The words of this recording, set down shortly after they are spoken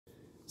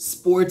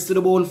Sports to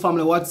the Bone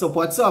family, what's up,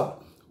 what's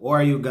up? How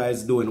are you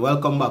guys doing?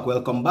 Welcome back,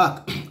 welcome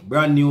back.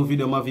 Brand new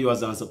video, my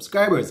viewers and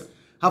subscribers.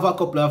 Have a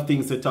couple of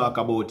things to talk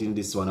about in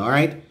this one,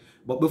 alright?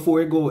 But before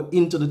we go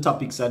into the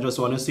topics, I just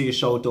want to say a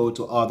shout out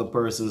to all the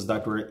persons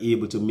that were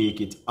able to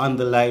make it on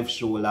the live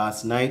show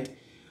last night.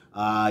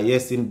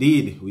 Yes,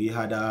 indeed, we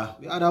had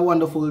a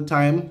wonderful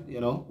time.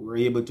 You know, we were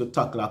able to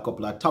tackle a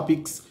couple of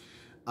topics,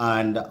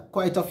 and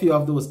quite a few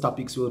of those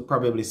topics will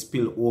probably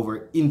spill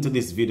over into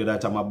this video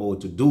that I'm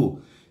about to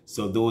do.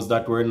 So those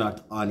that were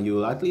not on,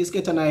 you'll at least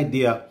get an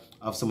idea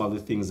of some of the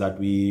things that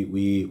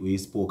we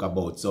spoke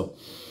about. So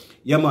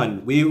yeah,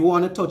 man, we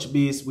want to touch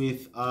base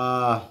with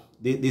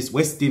this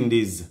West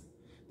Indies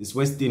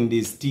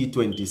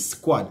T20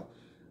 squad.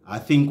 I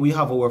think we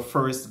have our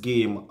first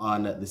game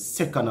on the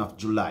 2nd of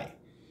July.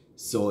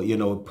 So, you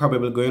know,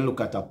 probably going to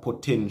look at a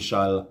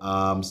potential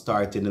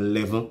starting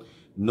 11.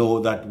 Know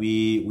that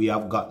we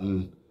have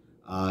gotten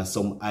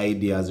some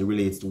ideas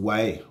relates to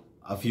why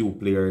a few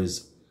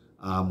players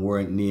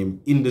weren't named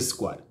in the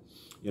squad.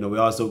 You know, we're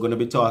also going to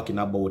be talking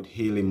about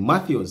Hayley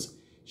Matthews.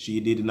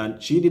 She did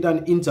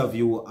an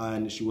interview,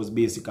 and she was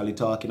basically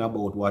talking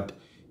about what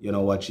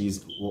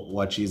she's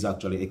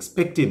actually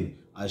expecting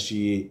as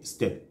she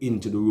stepped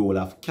into the role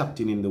of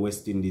captain in the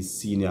West Indies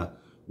senior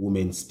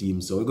women's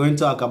team. So we're going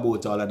to talk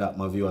about all of that,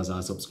 my viewers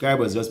and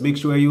subscribers. Just make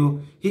sure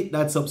you hit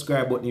that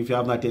subscribe button if you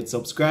have not yet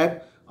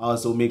subscribed.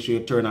 Also make sure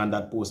you turn on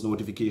that post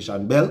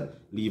notification bell,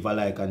 leave a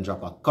like and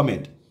drop a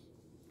comment.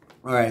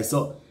 All right,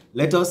 so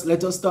let us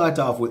start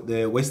off with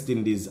the West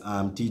Indies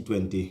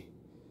T20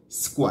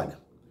 squad.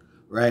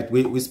 Right,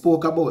 we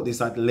spoke about this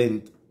at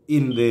length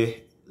in the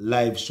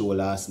live show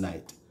last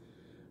night.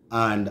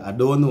 And I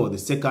don't know, the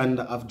 2nd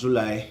of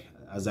July,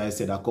 as I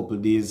said, a couple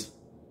days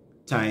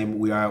time,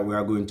 we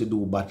are going to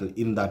do battle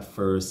in that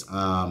first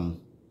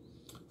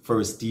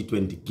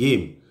T20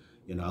 game.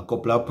 You know, a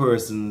couple of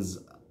persons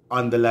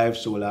on the live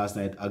show last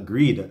night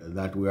agreed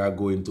that we are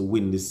going to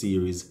win the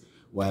series,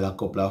 while a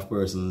couple of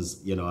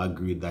persons, you know,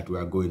 agreed that we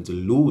are going to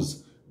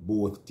lose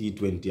both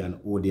T20 and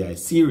ODI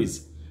series,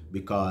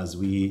 because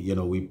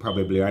we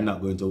probably are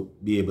not going to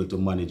be able to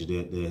manage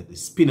the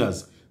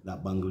spinners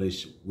that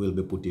Bangladesh will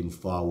be putting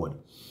forward.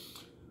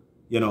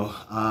 You know,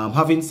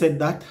 having said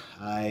that,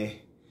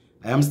 I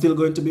am still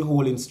going to be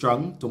holding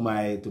strong to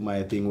my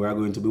thing. We are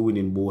going to be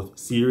winning both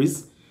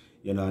series.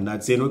 You know, I'm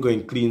not saying we're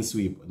going clean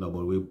sweep, no,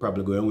 but we're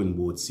probably going to win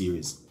both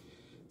series.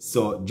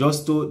 So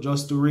just to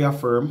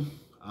reaffirm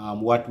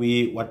what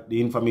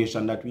the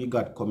information that we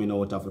got coming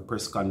out of the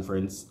press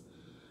conference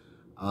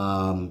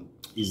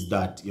is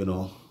that, you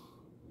know,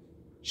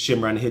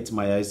 Shimron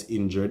Hetmyer is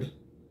injured.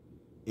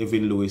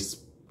 Evan Lewis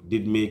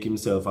did make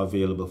himself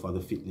available for the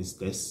fitness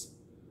test.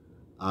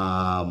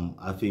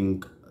 I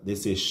think they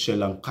say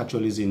Shellan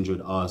Cattrall is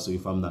injured also,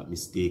 if I'm not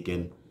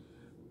mistaken.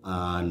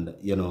 And,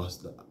 you know,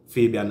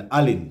 Fabian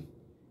Allen,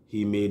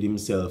 he made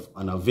himself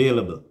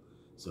unavailable.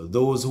 So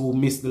those who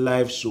missed the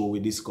live show, we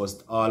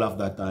discussed all of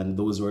that, and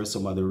those were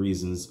some of the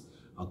reasons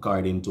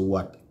according to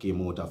what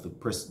came out of the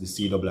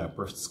CWI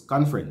press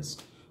conference,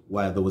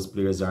 why those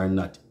players are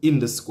not in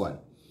the squad.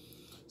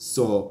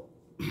 So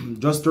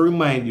just to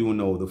remind you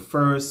now, the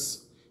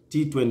first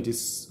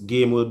T20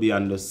 game will be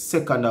on the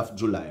 2nd of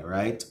July,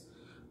 right?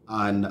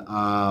 And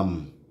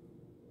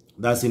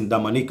that's in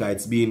Dominica.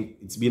 It's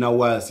been a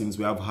while since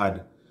we have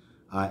had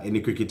any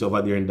cricket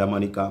over there in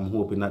Dominica. I'm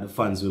hoping that the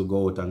fans will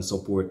go out and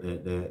support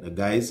the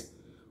guys.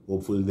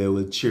 Hopefully they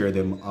will cheer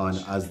them on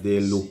as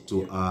they look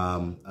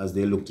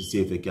to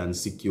see if they can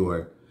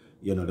secure,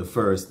 you know, the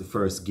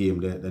first game.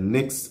 The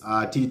next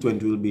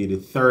T20 will be the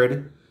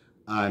 3rd,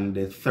 and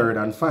the 3rd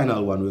and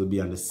final one will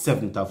be on the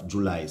 7th of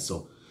July.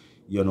 So,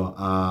 you know,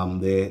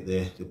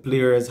 the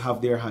players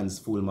have their hands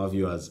full, my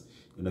viewers.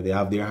 You know, they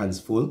have their hands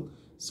full.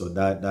 So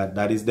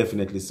that is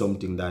definitely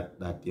something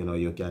that you know,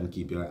 you can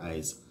keep your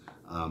eyes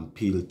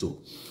peeled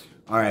to.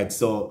 All right,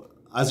 so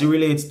as it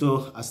relates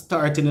to a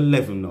starting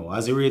 11 now,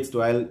 as it relates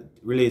to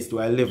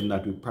 11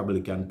 that we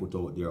probably can put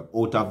out there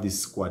out of this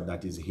squad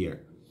that is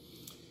here,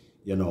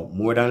 you know,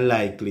 more than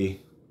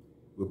likely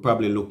we're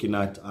probably looking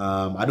at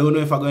I don't know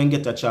if I'm going to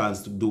get a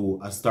chance to do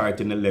a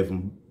starting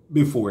 11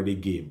 before the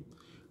game,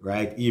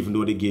 right? Even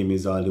though the game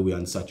is all the way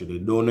on Saturday,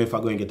 don't know if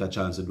I'm going to get a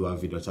chance to do a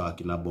video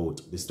talking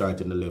about the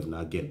starting 11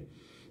 again.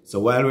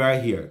 So while we are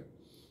here,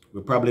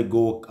 we'll probably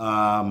go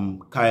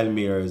Kyle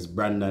Mayers,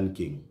 Brandon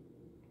King.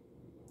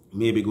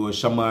 Maybe go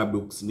Shamar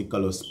Brooks,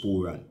 Nicholas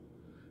Pooran.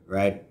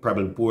 Right?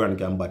 Probably Pooran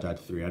can bat at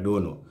 3. I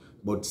don't know.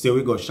 But say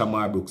we go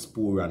Shamar Brooks,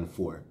 Pooran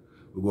 4.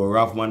 We go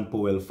Ravman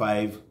Powell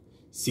 5.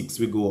 6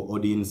 we go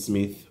Odin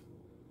Smith.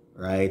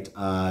 Right?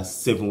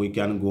 7 we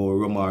can go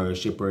Romario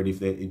Shepherd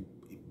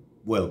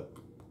well,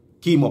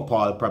 Kemo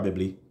Paul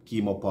probably.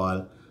 Kemo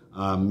Paul.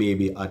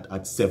 Maybe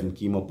at 7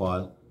 Kemo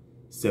Paul.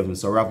 7.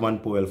 So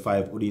Ravman Powell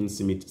 5, Odin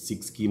Smith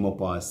 6, Kemo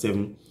Paul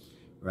 7.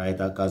 Right?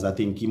 Because I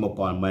think Kemo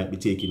Paul might be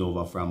taking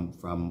over from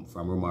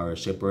Romario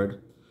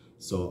Shepherd.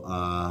 So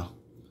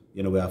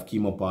you know, we have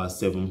Kemo Paul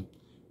 7.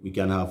 We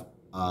can have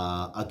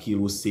Akil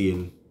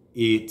Hussain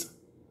 8.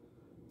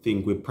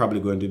 think we're probably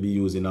going to be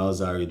using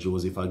Alzarri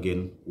Joseph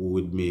again, who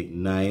would make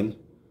 9,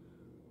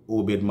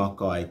 Obed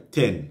McCoy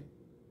 10.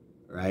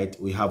 Right?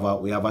 We have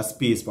a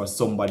space for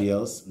somebody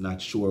else,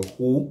 not sure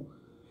who.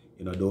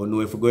 You know, don't know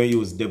if we're going to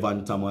use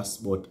Devon Thomas,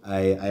 but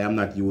I am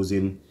not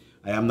using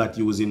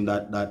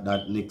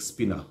that next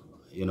spinner.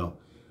 You know,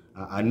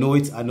 I know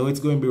it's going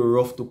to be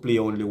rough to play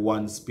only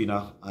one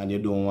spinner, and you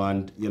don't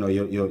want, you know,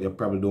 you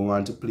probably don't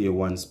want to play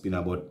one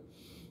spinner. But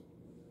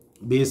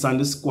based on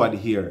the squad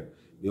here,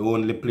 the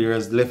only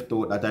players left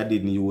out that I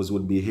didn't use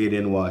would be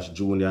Hayden Walsh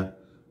Jr.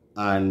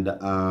 and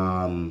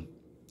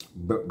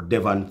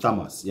Devon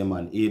Thomas. Yeah,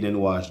 man, Hayden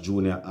Walsh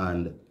Jr.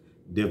 and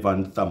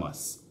Devon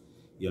Thomas.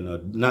 You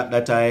know, not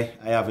that I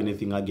have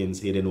anything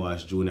against Hayden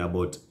Walsh Jr.,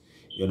 but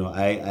you know,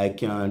 I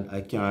can't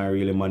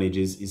really manage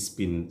his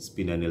spin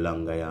any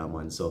longer, yeah,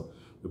 man. So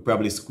we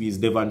probably squeeze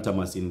Devon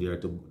Thomas in there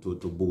to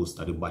boost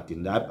at the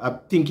batting. I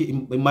think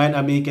it might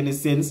not make any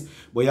sense,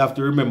 but you have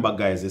to remember,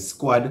 guys, the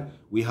squad,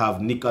 we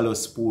have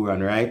Nicholas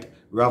Pooran, right?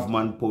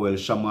 Ravman Powell,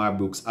 Shamar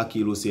Brooks,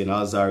 Akil Hussein,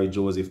 Alzarri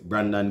Joseph,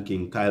 Brandon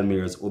King, Kyle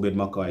Mears, Obed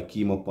McCoy,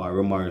 Kimo Parr,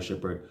 Romari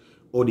Shepherd,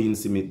 Odin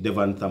Smith,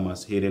 Devon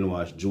Thomas, Hayden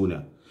Walsh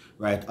Jr.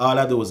 Right, all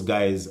of those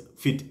guys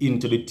fit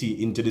into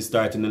the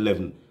starting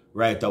 11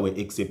 right away,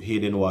 except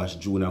Hayden Walsh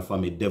Jr. for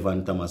me,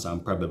 Devon Thomas,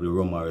 and probably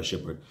Romari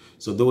Shepherd.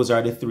 So those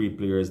are the 3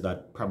 players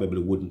that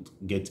probably wouldn't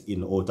get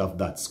in out of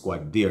that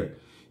squad there.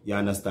 You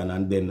understand?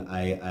 And then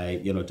I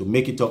you know, to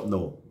make it up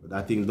now,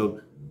 I think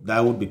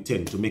that would be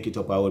 10. To make it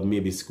up, I would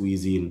maybe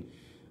squeeze in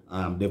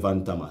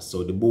Devon Thomas.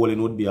 So the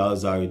bowling would be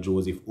Alzarri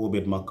Joseph,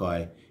 Obed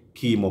McCoy,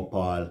 Kimo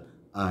Paul,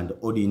 and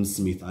Odin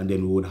Smith, and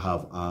then we would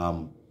have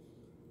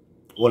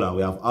we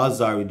have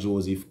Alzarri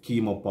Joseph,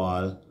 Kimo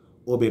Paul,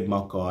 Obed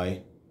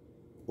McCoy,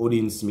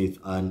 Odin Smith,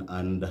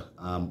 and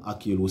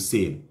Akil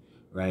Hussein.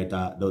 Right?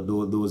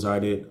 Those are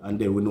the, and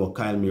then we know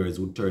Kyle Mears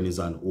would turn his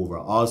hand over.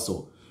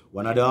 Also,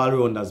 one of the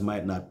all-rounders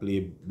might not play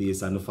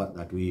based on the fact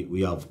that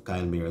we have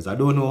Kyle Mears. I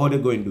don't know how they're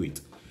going to do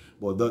it.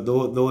 But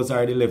those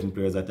are the 11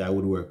 players that I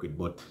would work with.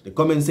 But the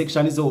comment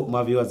section is open,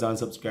 my viewers and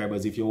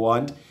subscribers. If you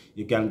want,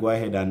 you can go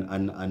ahead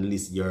and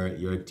list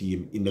your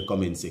team in the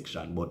comment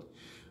section. But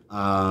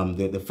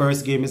the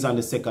first game is on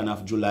the 2nd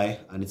of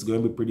July, and it's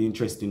going to be pretty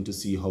interesting to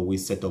see how we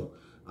set up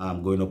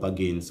going up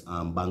against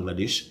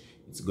Bangladesh.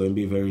 It's going to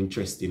be very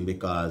interesting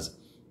because,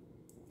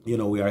 you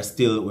know, we are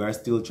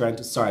still trying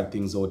to sort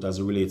things out as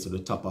it relates to the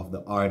top of the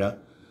order,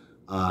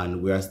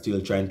 and we are still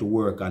trying to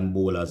work on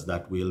bowlers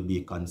that will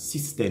be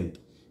consistent,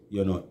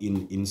 you know,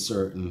 in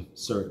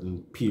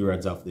certain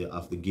periods of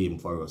the game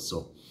for us.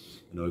 So,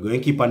 you know, we're going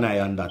to keep an eye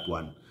on that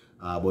one.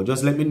 But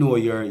just let me know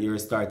your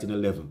starting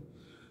 11.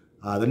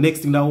 The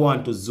next thing that I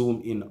want to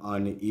zoom in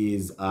on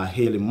is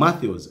Hayley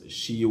Matthews.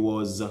 She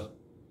was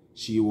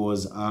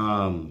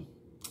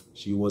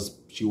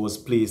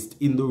placed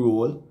in the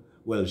role.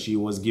 Well, she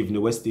was given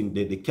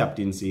the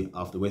captaincy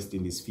of the West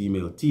Indies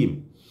female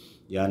team.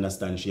 You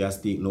understand? She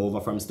has taken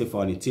over from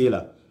Stephanie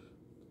Taylor.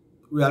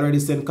 We already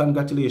sent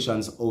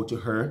congratulations out to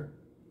her.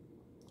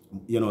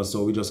 You know,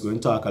 so we're just going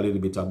to talk a little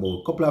bit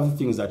about a couple of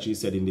things that she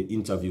said in the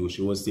interview.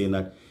 She was saying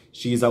that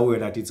she's aware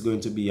that it's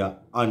going to be a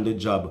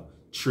on-the-job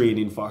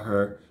training for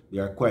her.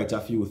 There are quite a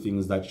few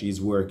things that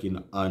she's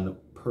working on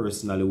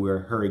personally where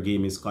her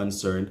game is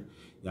concerned.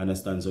 You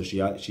understand? So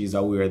she's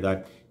aware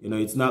that, you know,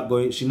 it's not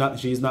going, she's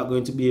not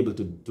going to be able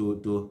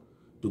to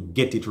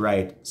get it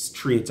right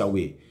straight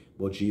away,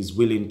 but she's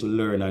willing to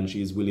learn and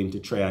she's willing to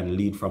try and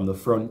lead from the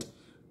front,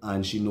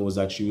 and she knows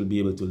that she will be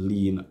able to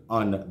lean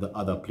on the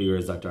other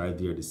players that are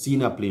there, the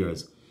senior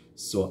players.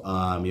 So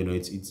you know,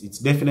 it's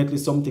definitely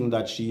something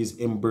that she's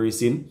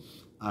embracing,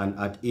 and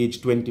at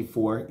age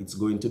 24 it's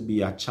going to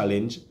be a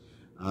challenge.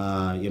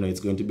 You know, it's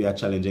going to be a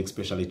challenge,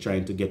 especially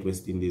trying to get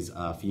West Indies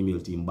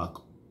female team back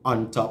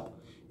on top,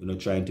 you know,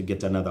 trying to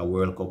get another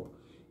World Cup,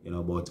 you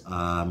know. But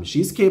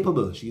she's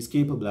capable. She's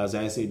capable. As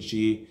I said,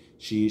 she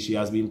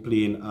has been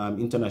playing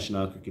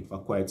international cricket for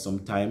quite some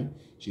time.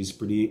 She's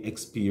pretty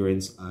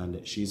experienced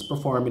and she's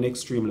performing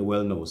extremely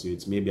well now. So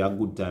it's maybe a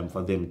good time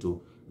for them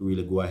to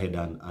really go ahead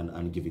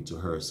and give it to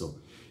her. So,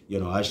 you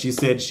know, as she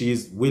said,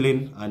 she's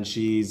willing and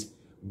she's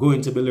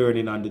going to be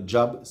learning on the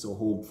job. So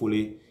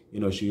hopefully, you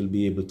know, she'll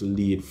be able to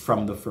lead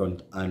from the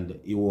front and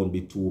it won't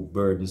be too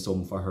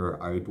burdensome for her,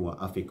 or it won't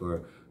affect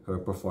her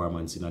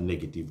performance in a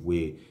negative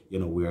way, you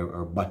know, where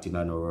her batting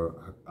and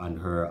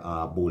her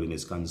bowling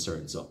is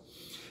concerned. So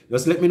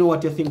just let me know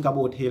what you think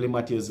about Hayley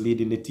Matthews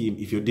leading the team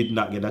if you did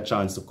not get a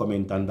chance to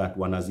comment on that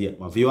one as yet,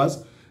 my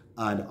viewers.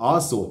 And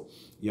also,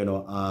 you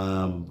know,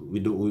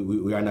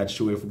 we are not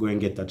sure if we're going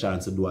to get a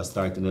chance to do a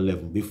starting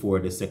 11 before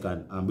the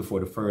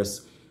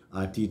first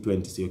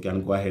T20. So you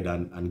can go ahead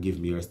and give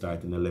me your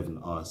starting 11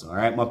 also. All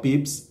right, my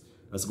peeps,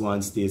 let's go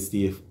and stay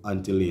safe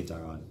until later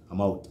on.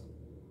 I'm out.